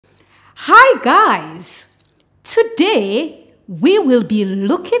Hi guys! Today we will be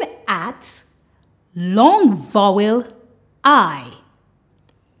looking at long vowel I.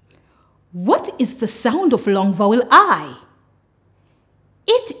 What is the sound of long vowel I?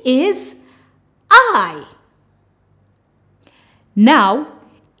 It is I. Now,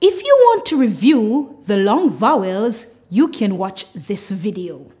 if you want to review the long vowels, you can watch this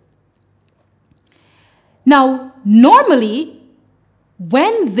video. Now, normally,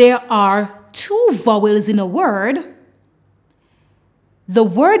 when there are two vowels in a word, the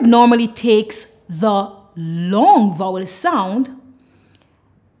word normally takes the long vowel sound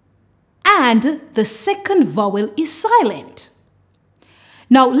and the second vowel is silent.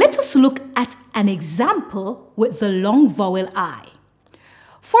 Now, let us look at an example with the long vowel I.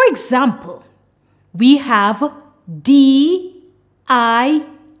 For example, we have D, I,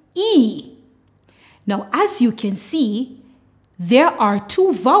 E. Now, as you can see, there are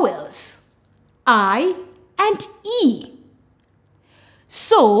two vowels, I and E.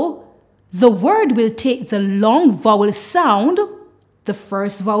 So, the word will take the long vowel sound, the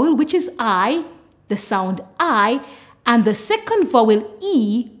first vowel, which is I, the sound I, and the second vowel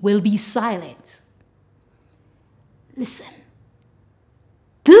E will be silent. Listen.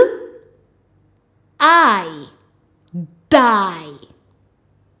 D, I, die.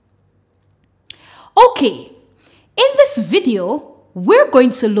 Okay. In this video, we're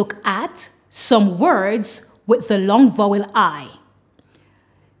going to look at some words with the long vowel I,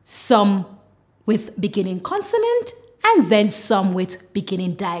 some with beginning consonant, and then some with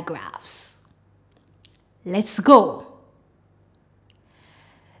beginning digraphs. Let's go.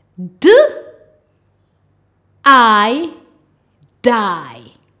 D, I, die.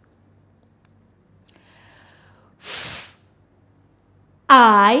 F,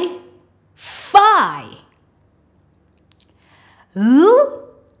 I, fi. L,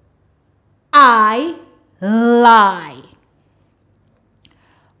 I, lie.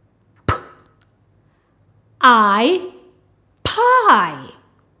 P, I, pie.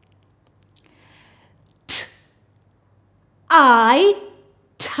 T, I,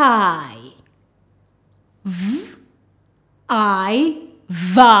 tie. V, I,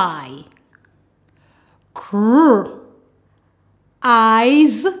 vi. Cr,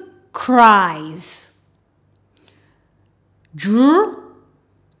 eyes, cries. Dr,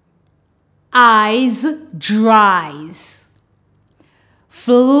 eyes, dries.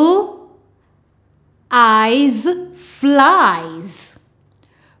 Fl, eyes, flies.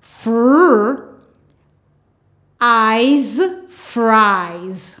 Fr, eyes,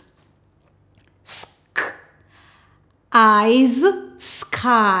 fries. Sk, eyes,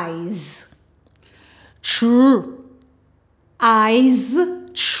 skies. Tr, eyes,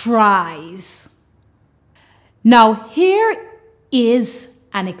 tries. Now here is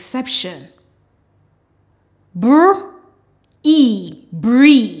an exception. Br, e,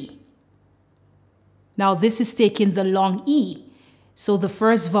 bree. Now this is taking the long E. So the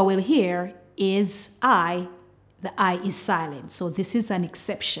first vowel here is I. The I is silent. So this is an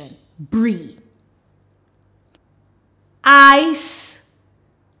exception. Bree. Ice,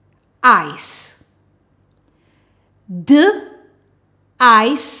 ice. D,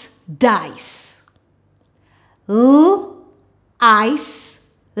 ice, dice. L, ice,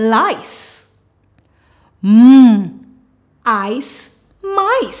 lice. M, ice,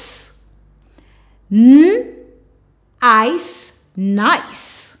 mice. N, ice,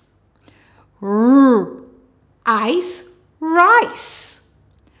 nice. R, ice, rice.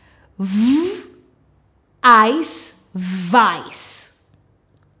 V, ice, vice.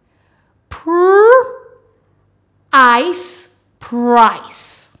 Pr, ice,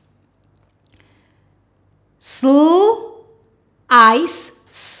 price. Sl, ice,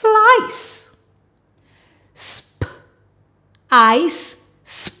 slice. Sp, ice,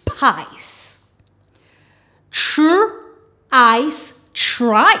 spice. Tr, ice,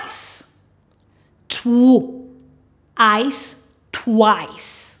 trice. Tw, ice,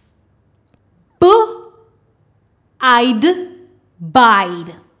 twice. B, I'd,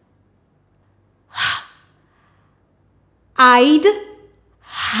 bide. H, I'd,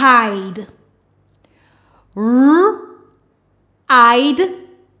 hide. R, I'd,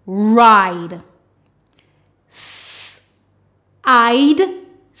 ride. S, I'd,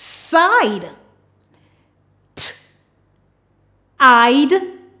 side. T, I'd,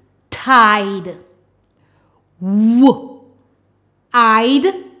 tide. W, I'd,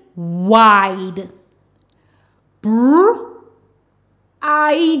 wide. Br,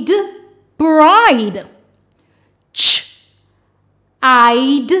 I'd, bride. Ch,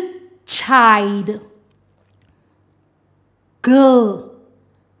 I'd, chide. G,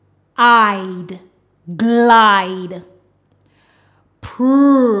 I'd, glide.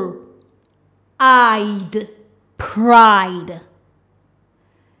 Pr, I'd, pride.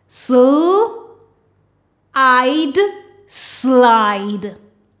 Sl, I'd, slide.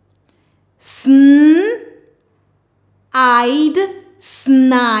 Sn, I'd,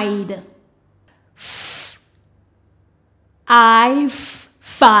 snide. F, I've,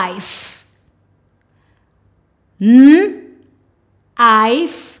 five. N,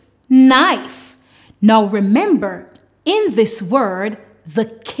 I've, knife. Now remember, in this word, the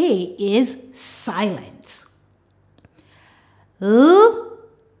K is silent. L,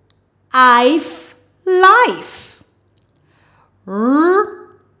 I've, life.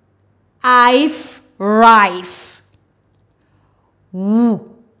 R, I've, rife.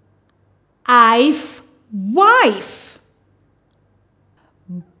 W, I've, wife.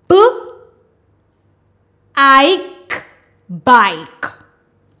 B, Ike, bike.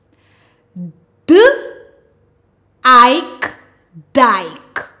 D, Ike,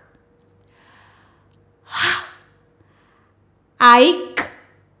 dike. H, Ike,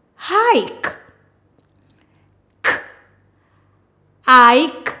 hike. K,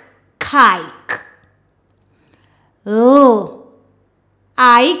 Ike, kike. L,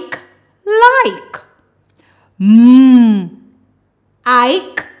 Ike, like. M,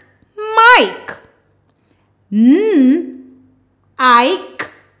 Ike, Mike. N, Ike,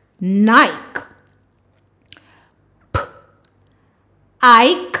 Nike. P,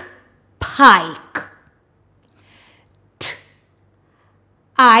 Ike, pike. T,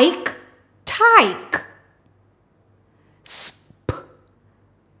 Ike, tyke. Sp,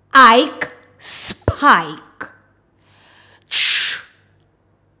 Ike, spike. Ch,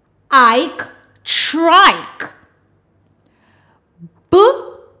 Ike, trike. B,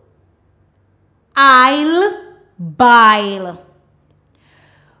 I'll, bile.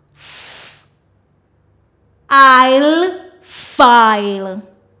 F, I'll, file.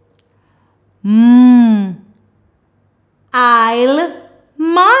 M, I'll,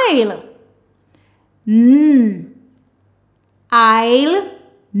 mile. N, I'll,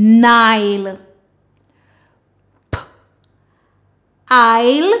 nile. P,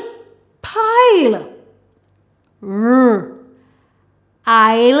 I'll, pile. R,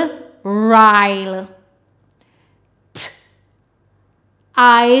 I'll, rile. T,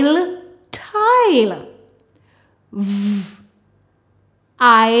 I'll, tile. V,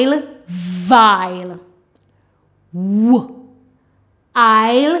 I'll, vile. W,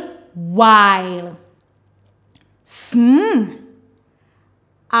 I'll, while. Sm,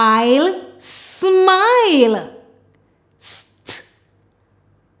 I'll, smile. St,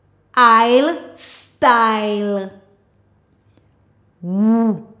 I'll, style.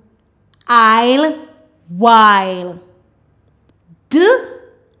 W, I'll, while. D,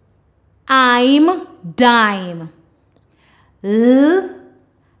 I'm, dime. L,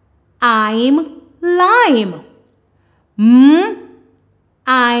 I'm, lime. M,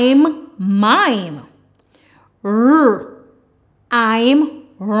 I'm, mime. R, I'm,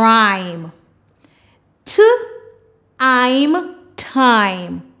 rhyme. T, I'm,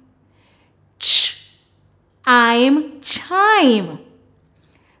 time. Ch, I'm, chime.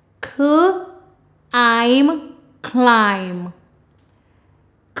 K, I'm, climb.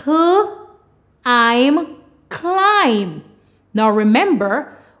 K, I'm, climb. Now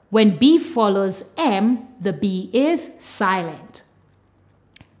remember, when B follows M, the B is silent.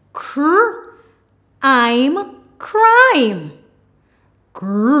 Cr, I'm, crime.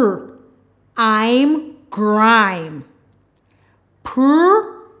 Gr, I'm, grime.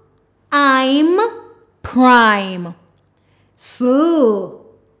 Pr, I'm, prime. Sl,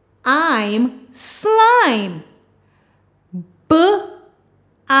 I'm, slime. B,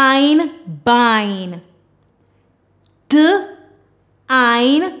 ein, bine. D,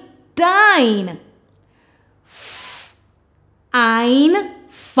 ein, dine. F, ein,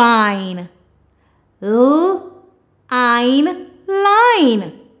 fine. L, ein,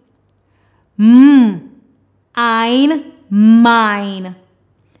 line. M, ein, mine.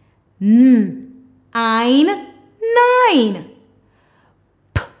 N, ein, nine.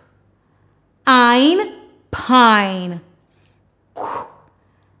 P, ein, pine. Qu,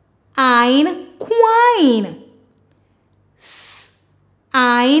 ein, quine. S,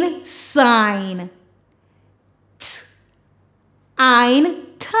 ein, sign. T, ein,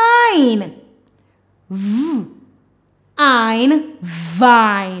 tine. V, ein,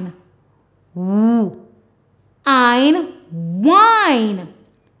 vine. W, ein, wine.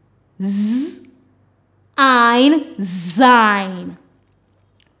 Z, ein, sein.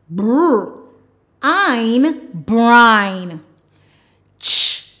 Br, ein, brine.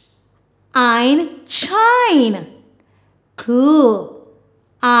 Ch, ein, chine. Kl,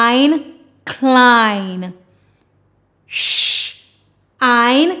 ein, klein. Sh,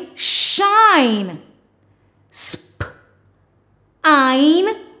 ein, shine. Sp, ein,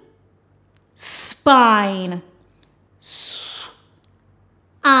 spine. S,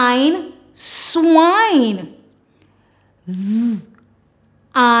 ein, swine. Th,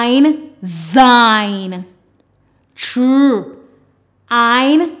 ein, thine. Tr,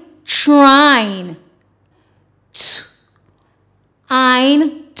 ein, trine. T,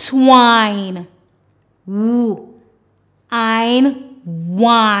 ein, twine. W, ein,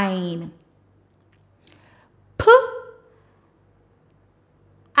 wine. P,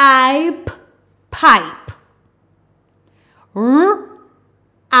 ipe, pipe. R,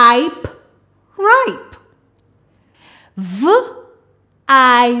 ipe, ripe. V,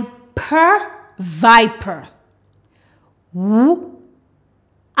 iper, viper. W,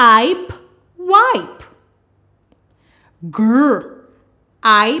 ipe, wipe. Gr,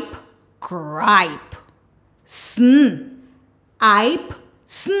 ipe, gripe. Sn, ipe,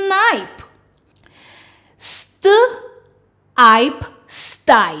 snipe. St, ipe,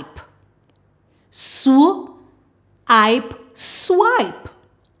 stipe. Sw, ipe, swipe.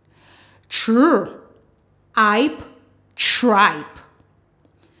 Tr, ipe, tripe.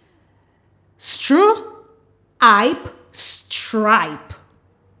 Str, ipe, stripe.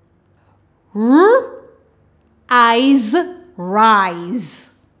 R, eyes,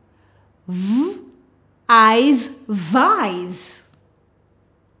 rise. V, eyes, vise.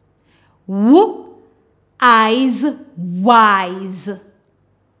 W, eyes, wise.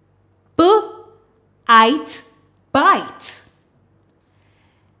 B, ite, bite.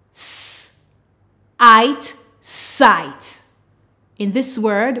 S, ite, sight. In this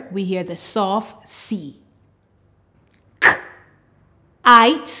word, we hear the soft C. K,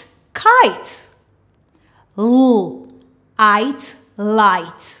 ite, kite. L, ite,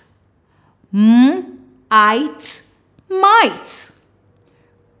 light. M, ite, might.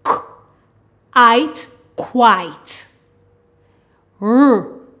 K, ite, quite.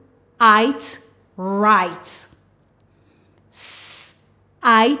 R, ite, right. S,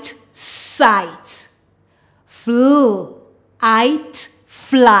 ite, sight. Fl, ite,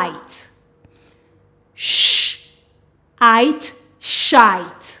 flight. Sh, ite,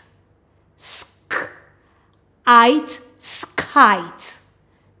 shite. Sk, ite, skite.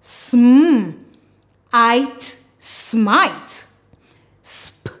 Sm, ite, smite.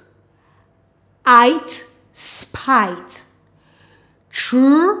 Sp, ite, spite.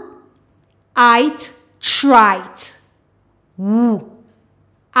 Tr, ite, trite. W,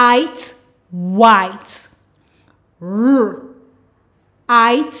 ite, white. R,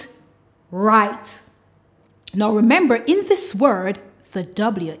 ite, right. Now remember, in this word, the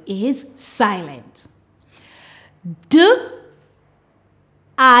W is silent. D,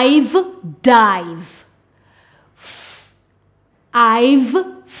 I've, dive. F,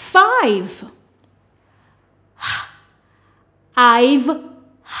 I've, five. H, I've,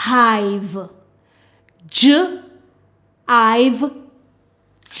 hive. J, I've,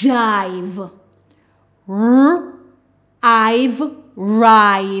 jive. R, I've,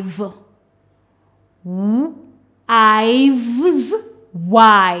 rive. W, I've's,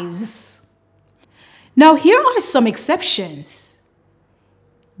 wives. Now here are some exceptions.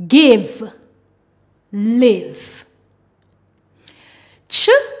 Give, live. Ch,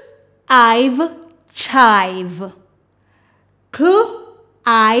 I've, chive. Cl,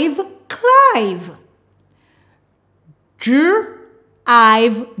 I've, clive. Dr,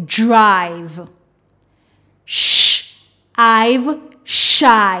 I've, drive. Sh, I've,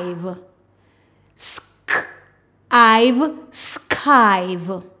 shive. Sk, I've,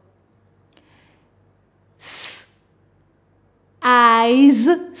 skive. S, eyes,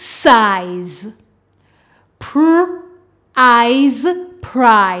 size. Pr, eyes,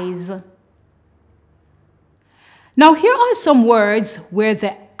 prize. Now here are some words where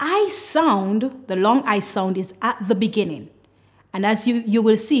the I sound, the long I sound, is at the beginning. And as you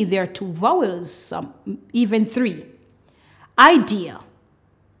will see, there are two vowels, even three. Idea,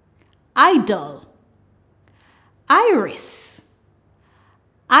 idle, iris,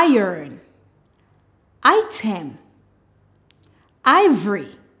 iron, item,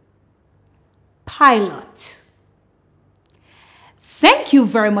 ivory, pilot. Thank you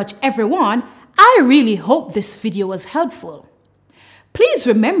very much, everyone. I really hope this video was helpful. Please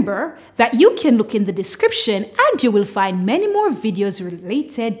remember that you can look in the description and you will find many more videos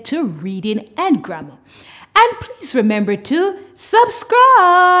related to reading and grammar. And please remember to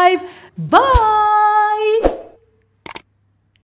subscribe. Bye!